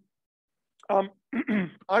 So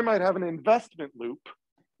I might have an investment loop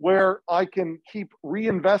where I can keep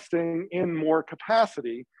reinvesting in more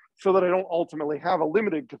capacity so that I don't ultimately have a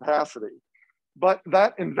limited capacity. But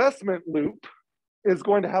that investment loop is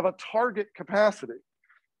going to have a target capacity.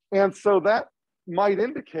 And so that might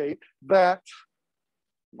indicate that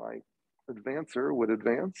my advancer would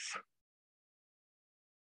advance.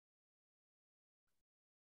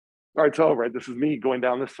 All right, this is me going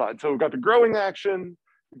down this side. So we've got the growing action.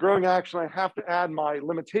 Growing action, I have to add my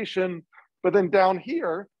limitation. But then down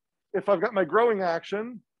here, if I've got my growing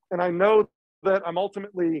action and I know that I'm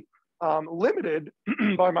ultimately limited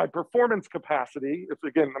by my performance capacity, if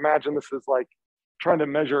again, imagine this is like trying to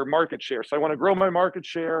measure market share. So I want to grow my market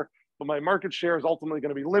share, but my market share is ultimately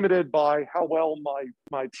going to be limited by how well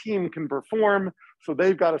my team can perform. So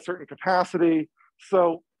they've got a certain capacity.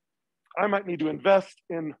 So I might need to invest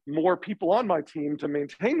in more people on my team to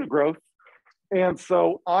maintain the growth. And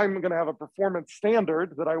so I'm going to have a performance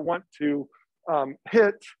standard that I want to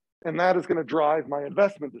hit, and that is going to drive my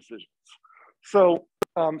investment decisions. So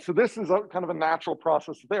this is kind of a natural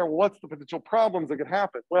process there. What's the potential problems that could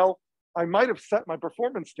happen? Well, I might have set my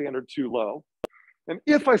performance standard too low. And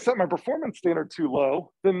if I set my performance standard too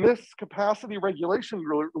low, then this capacity regulation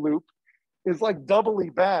loop is like doubly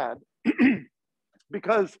bad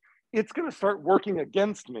because it's going to start working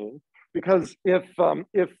against me. Because if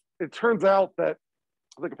it turns out that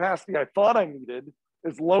the capacity I thought I needed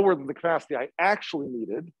is lower than the capacity I actually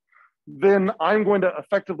needed, then I'm going to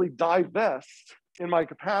effectively divest in my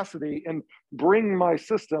capacity and bring my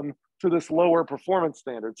system to this lower performance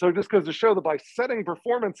standard. So it just goes to show that by setting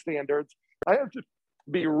performance standards, I have to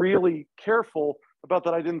be really careful about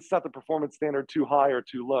that I didn't set the performance standard too high or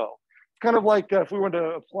too low. It's kind of like if we were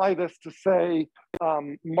to apply this to, say,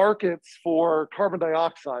 markets for carbon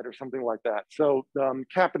dioxide or something like that. So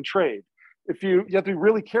cap and trade. You have to be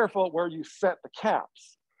really careful at where you set the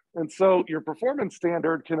caps. And so your performance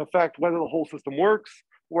standard can affect whether the whole system works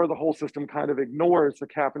or the whole system kind of ignores the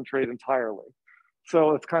cap and trade entirely.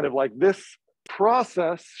 So it's kind of like this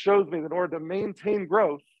process shows me that in order to maintain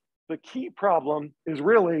growth, the key problem is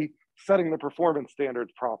really setting the performance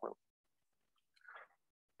standards properly.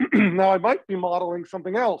 Now, I might be modeling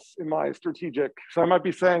something else in my strategic. So I might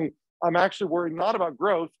be saying, I'm actually worried not about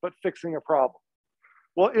growth, but fixing a problem.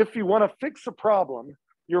 Well, if you want to fix a problem,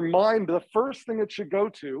 your mind, the first thing it should go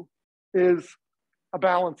to is a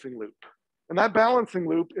balancing loop. And that balancing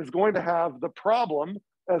loop is going to have the problem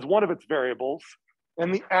as one of its variables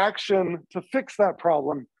and the action to fix that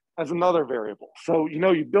problem as another variable. So,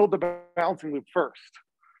 you build the balancing loop first.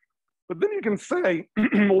 But then you can say,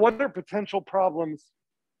 well, what are potential problems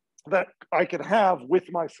that I could have with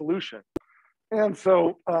my solution? And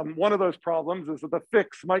so one of those problems is that the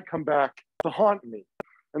fix might come back to haunt me.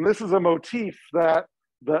 And this is a motif that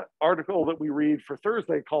the article that we read for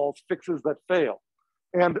Thursday calls fixes that fail.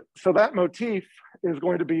 And so that motif is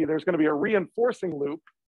going to be, there's going to be a reinforcing loop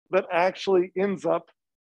that actually ends up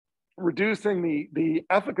reducing the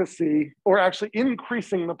efficacy or actually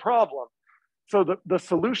increasing the problem. So the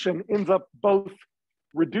solution ends up both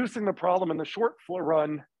reducing the problem in the short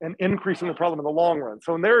run and increasing the problem in the long run.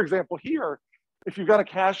 So in their example here, if you've got a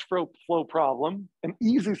cash flow problem, an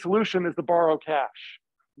easy solution is to borrow cash.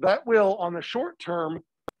 That will, on the short term,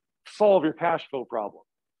 solve your cash flow problem.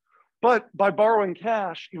 But by borrowing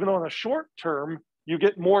cash, even though in the short term, you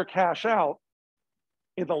get more cash out,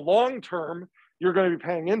 in the long term, you're going to be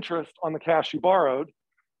paying interest on the cash you borrowed,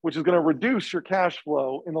 which is going to reduce your cash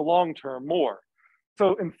flow in the long term more.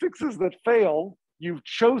 So in fixes that fail, you've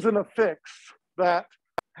chosen a fix that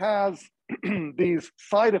has these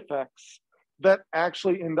side effects that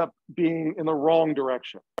actually end up being in the wrong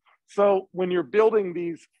direction. So when you're building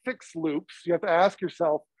these fix loops, you have to ask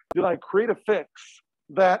yourself, did I create a fix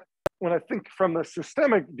that, when I think from the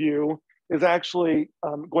systemic view, is actually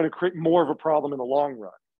going to create more of a problem in the long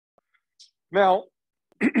run? Now,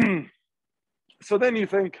 so then you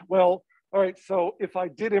think, well, all right, so if I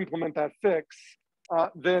did implement that fix,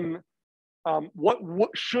 then what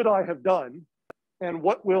should I have done? And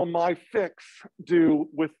what will my fix do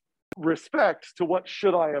with respect to what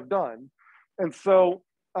should I have done? And so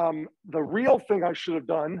the real thing I should have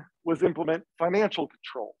done was implement financial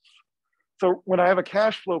controls. So when I have a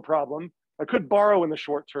cash flow problem, I could borrow in the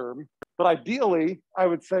short term, but ideally I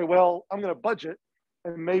would say, well, I'm going to budget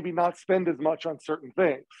and maybe not spend as much on certain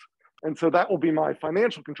things. And so that will be my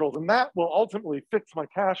financial controls. And that will ultimately fix my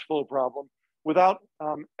cash flow problem without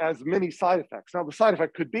as many side effects. Now, the side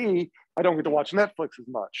effect could be, I don't get to watch Netflix as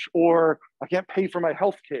much, or I can't pay for my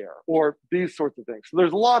health care, or these sorts of things. So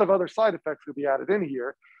there's a lot of other side effects that be added in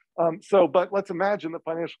here. But let's imagine that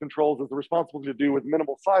financial controls is responsible to do with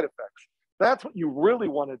minimal side effects. That's what you really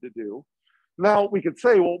wanted to do. Now we could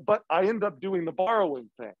say, well, but I end up doing the borrowing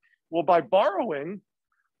thing. Well, by borrowing,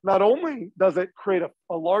 not only does it create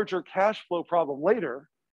a larger cash flow problem later,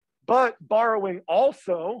 but borrowing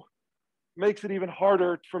also makes it even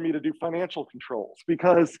harder for me to do financial controls,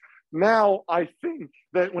 because now I think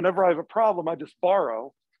that whenever I have a problem, I just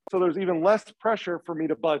borrow. So there's even less pressure for me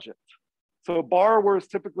to budget. So borrowers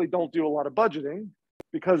typically don't do a lot of budgeting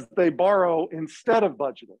because they borrow instead of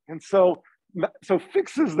budgeting. And so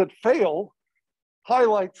fixes that fail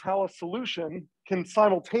highlights how a solution can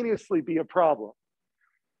simultaneously be a problem.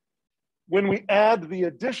 When we add the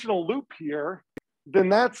additional loop here, then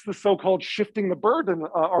that's the so-called shifting the burden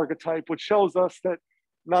archetype, which shows us that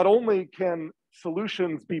not only can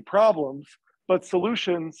solutions be problems, but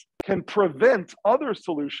solutions can prevent other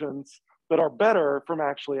solutions that are better from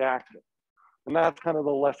actually acting. And that's kind of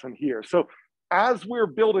the lesson here. So as we're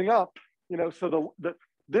building up, so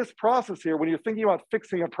this process here, when you're thinking about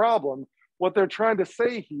fixing a problem, what they're trying to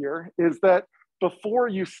say here is that before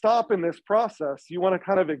you stop in this process, you want to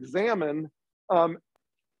kind of examine,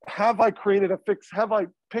 have I created a fix? Have I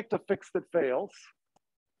picked a fix that fails?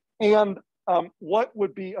 And what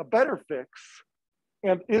would be a better fix?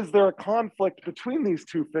 And is there a conflict between these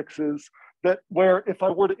two fixes that where if I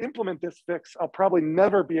were to implement this fix, I'll probably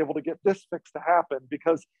never be able to get this fix to happen,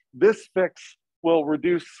 because this fix will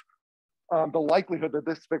reduce the likelihood that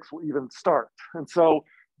this fix will even start. And so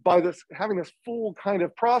by having this full kind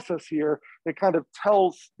of process here, it kind of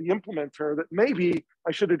tells the implementer that maybe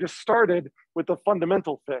I should have just started with the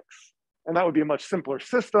fundamental fix. And that would be a much simpler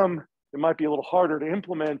system. It might be a little harder to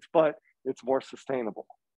implement, but it's more sustainable.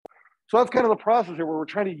 So that's kind of the process here, where we're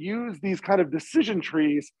trying to use these kind of decision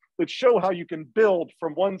trees that show how you can build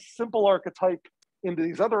from one simple archetype into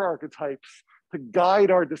these other archetypes to guide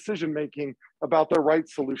our decision-making about the right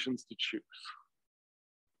solutions to choose.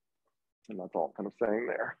 And that's all I'm kind of saying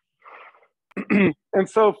there. And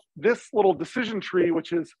so this little decision tree,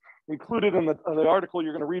 which is included in the article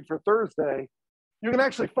you're going to read for Thursday, you can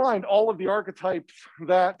actually find all of the archetypes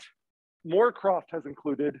that Moorcroft has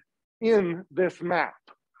included in this map.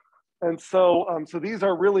 And so, so these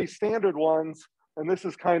are really standard ones, and this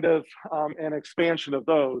is kind of an expansion of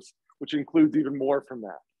those, which includes even more from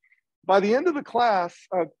that. By the end of the class,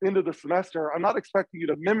 end of the semester, I'm not expecting you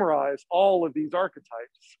to memorize all of these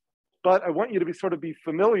archetypes, but I want you to be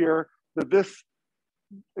familiar that this,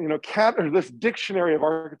 this dictionary of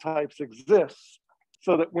archetypes exists,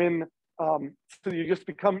 so that when, so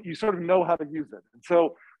you sort of know how to use it. And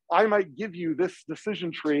so I might give you this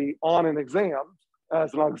decision tree on an exam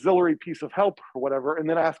as an auxiliary piece of help or whatever, and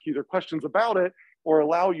then ask you either questions about it or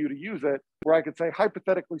allow you to use it, where I could say,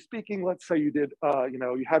 hypothetically speaking, let's say you did,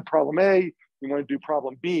 you had problem A, you want to do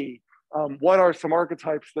problem B. What are some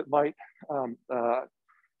archetypes that might,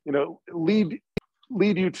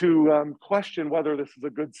 lead you to question whether this is a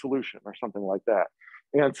good solution or something like that?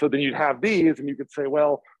 And so then you'd have these, and you could say,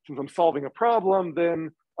 well, since I'm solving a problem,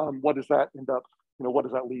 then what does that end up, what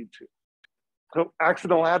does that lead to? So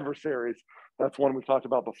accidental adversaries. That's one we talked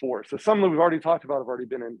about before. So some that we've already talked about have already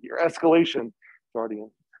been in here. Escalation is already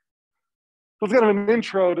in. So it's kind of an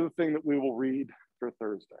intro to the thing that we will read for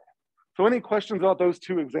Thursday. So any questions about those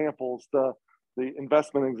two examples, the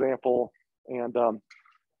investment example and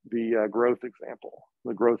the growth example,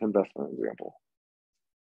 the growth investment example?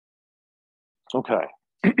 Okay.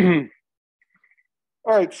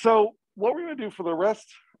 All right, so what we're gonna do for the rest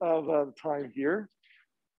of the time here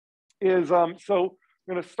is, so I'm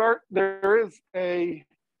gonna start, there is a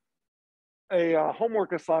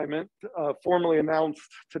homework assignment formally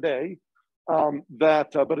announced today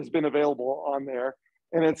that, but has been available on there.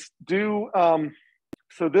 And it's due,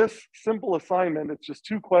 so this simple assignment, it's just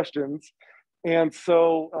 2 questions. And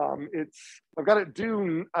so I've got it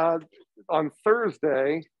due on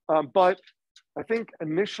Thursday, but I think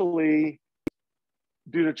initially,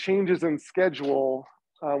 due to changes in schedule,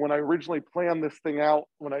 when I originally planned this thing out,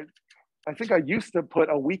 I think I used to put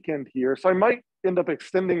a weekend here. So I might end up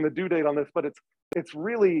extending the due date on this, but it's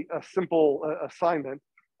really a simple assignment.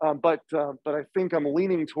 But I think I'm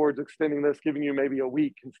leaning towards extending this, giving you maybe a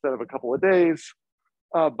week instead of a couple of days.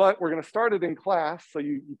 But we're going to start it in class, so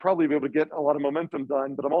you probably be able to get a lot of momentum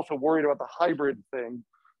done. But I'm also worried about the hybrid thing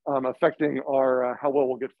affecting our how well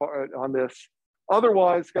we'll get on this.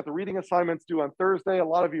 Otherwise, got the reading assignments due on Thursday. A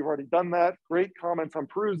lot of you have already done that. Great comments on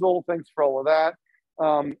perusal. Thanks for all of that.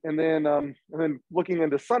 And then looking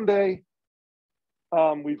into Sunday,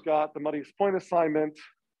 we've got the Muddiest Point assignment.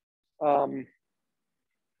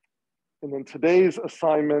 And then today's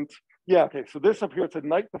assignment, yeah, okay, so this up here, it's a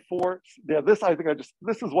night before. Yeah, this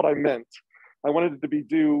is what I meant. I wanted it to be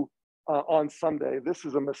due on Sunday. This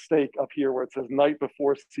is a mistake up here where it says night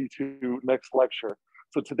before C2 next lecture.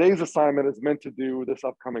 So today's assignment is meant to do this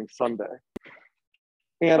upcoming Sunday.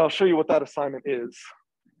 And I'll show you what that assignment is.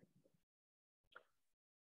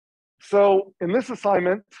 So in this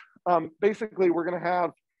assignment, basically we're gonna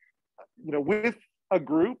have, with a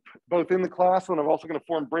group, both in the class, and I'm also going to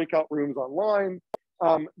form breakout rooms online,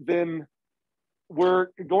 then we're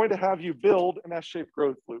going to have you build an S-shaped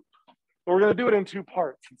growth loop. But we're going to do it in 2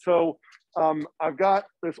 parts. So I've got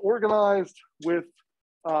this organized with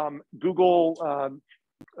Google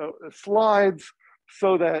slides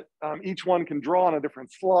so that each one can draw on a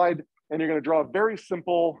different slide, and you're going to draw a very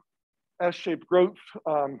simple S-shaped growth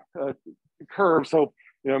curve. So,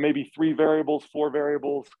 maybe 3 variables, 4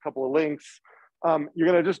 variables, a couple of links. You're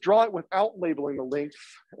going to just draw it without labeling the links,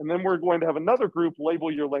 and then we're going to have another group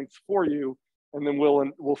label your links for you, and then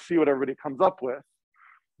we'll see what everybody comes up with.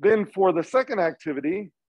 Then for the second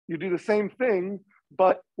activity, you do the same thing,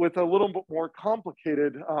 but with a little bit more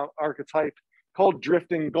complicated archetype called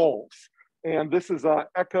drifting goals. And this is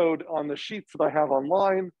echoed on the sheets that I have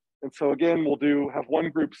online. And so again, we'll have one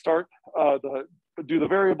group start do the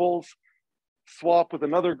variables, swap with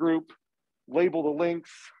another group, label the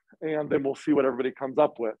links, and then we'll see what everybody comes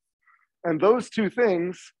up with. And those 2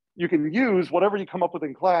 things, you can use whatever you come up with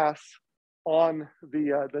in class on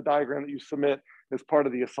the diagram that you submit as part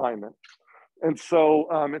of the assignment. And so,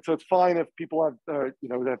 it's fine if people have,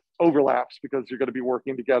 that overlaps, because you're going to be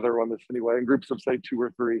working together on this anyway, in groups of say 2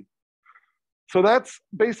 or 3. So that's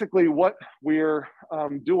basically what we're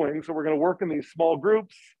doing. So we're going to work in these small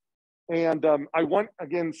groups. And I want,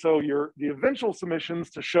 again, so the eventual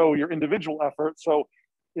submissions to show your individual effort. So,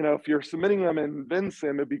 if you're submitting them in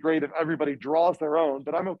Vensim, it'd be great if everybody draws their own,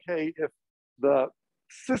 but I'm okay if the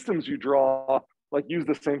systems you draw, use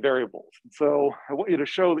the same variables. So I want you to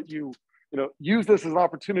show that you use this as an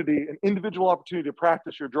opportunity, an individual opportunity to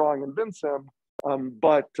practice your drawing in Vensim,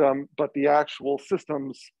 but the actual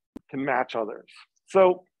systems can match others.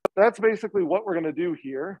 So that's basically what we're gonna do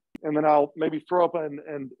here. And then I'll maybe throw up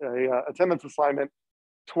an attendance assignment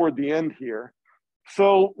toward the end here.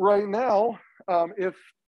 So right now, if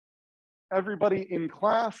everybody in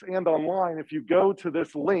class and online, if you go to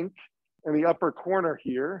this link in the upper corner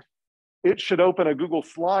here, it should open a Google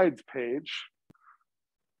Slides page.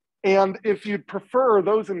 And if you'd prefer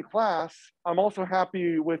those in class, I'm also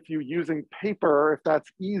happy with you using paper if that's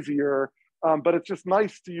easier. But it's just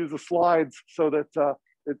nice to use the slides so that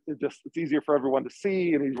it's easier for everyone to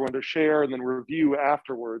see and everyone to share and then review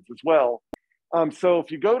afterwards as well. So if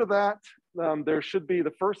you go to that, there should be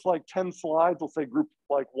the first 10 slides will say group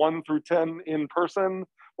 1 through 10 in person,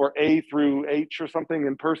 or A through H or something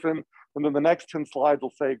in person. And then the next 10 slides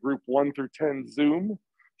will say group 1 through 10 Zoom.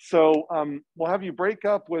 So we'll have you break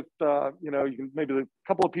up with, you can maybe a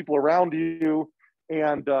couple of people around you.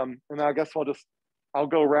 And I guess I'll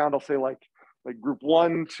go around, I'll say like group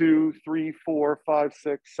 1, 2, 3, 4, 5,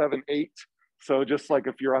 6, 7, 8. So just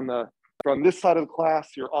if you're on the you're on this side of the class,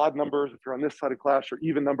 you're odd numbers. If you're on this side of class, you're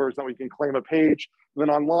even numbers. Then we can claim a page. And then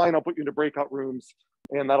online, I'll put you into breakout rooms,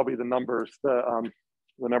 and that'll be the numbers, the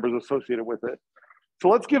numbers associated with it. So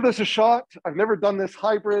let's give this a shot. I've never done this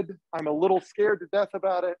hybrid. I'm a little scared to death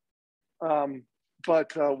about it,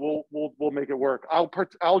 but we'll make it work.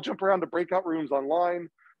 I'll jump around to breakout rooms online.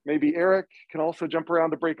 Maybe Eric can also jump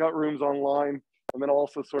around to breakout rooms online, and then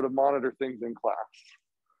also sort of monitor things in class.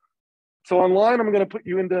 So online, I'm going to put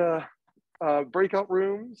you into breakout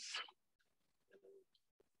rooms.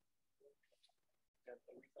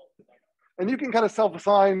 And you can kind of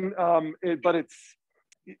self-assign, but it's,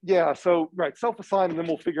 yeah, so, right, self-assign, and then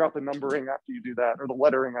we'll figure out the numbering after you do that, or the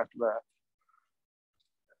lettering after that.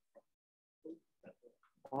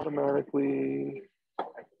 Automatically.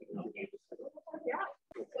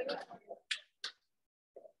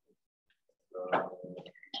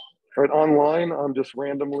 All right, online, I'm just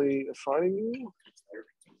randomly assigning you.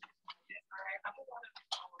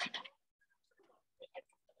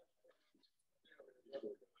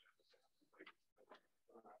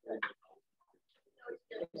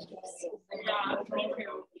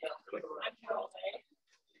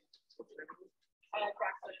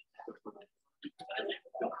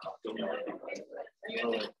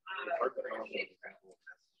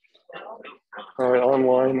 All right,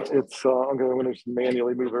 online, it's, I'm going to just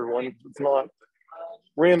manually move everyone. It's not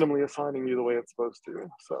randomly assigning you the way it's supposed to.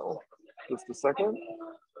 So just a second.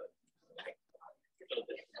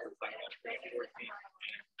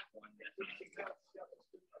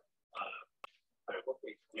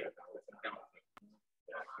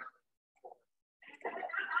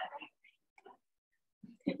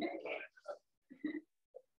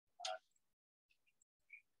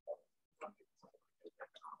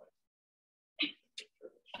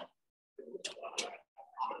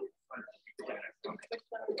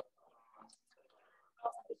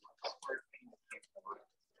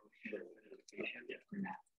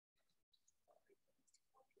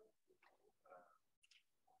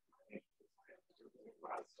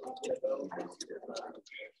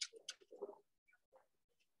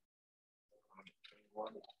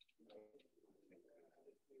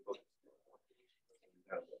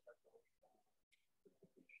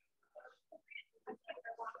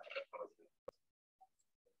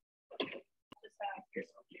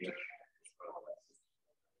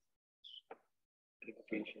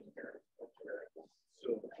 So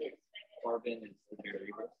carbon is the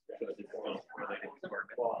variable, so it's related to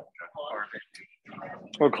carbon.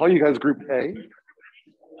 We'll call you guys group A.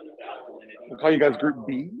 We'll call you guys group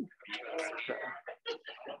B. Okay.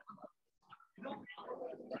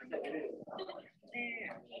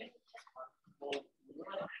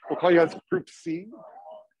 We'll call you guys group C.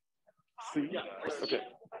 C. Okay.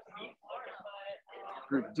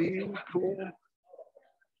 Group D. Cool.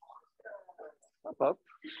 Up.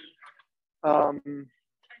 Are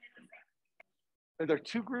there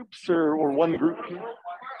two groups or one group here?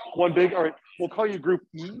 One big? All right. We'll call you group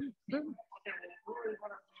E then.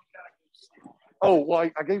 Oh, well,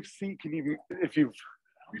 I gave C. Can you, if you've.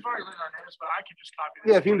 We've already learned our names, but I can just copy.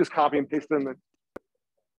 Yeah, if you can just copy and paste in the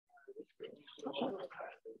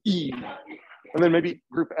E. And then maybe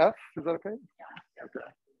group F. Is that okay? Okay.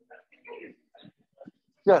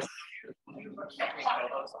 Yes.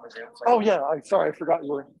 Oh, yeah. Sorry, I forgot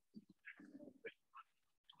you were.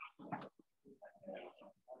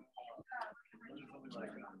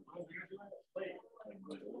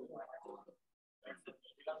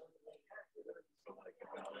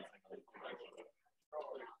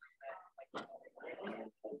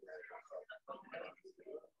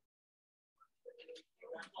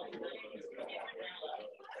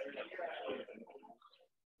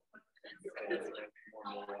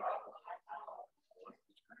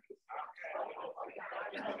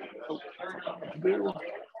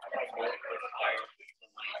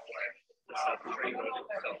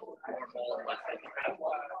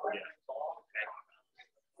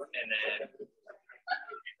 And then,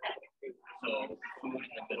 so food in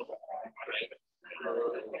the middle, right?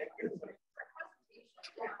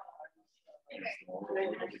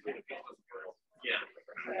 Yeah.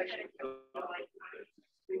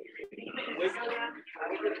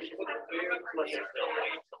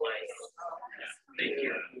 Make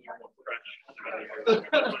your food more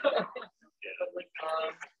fresh.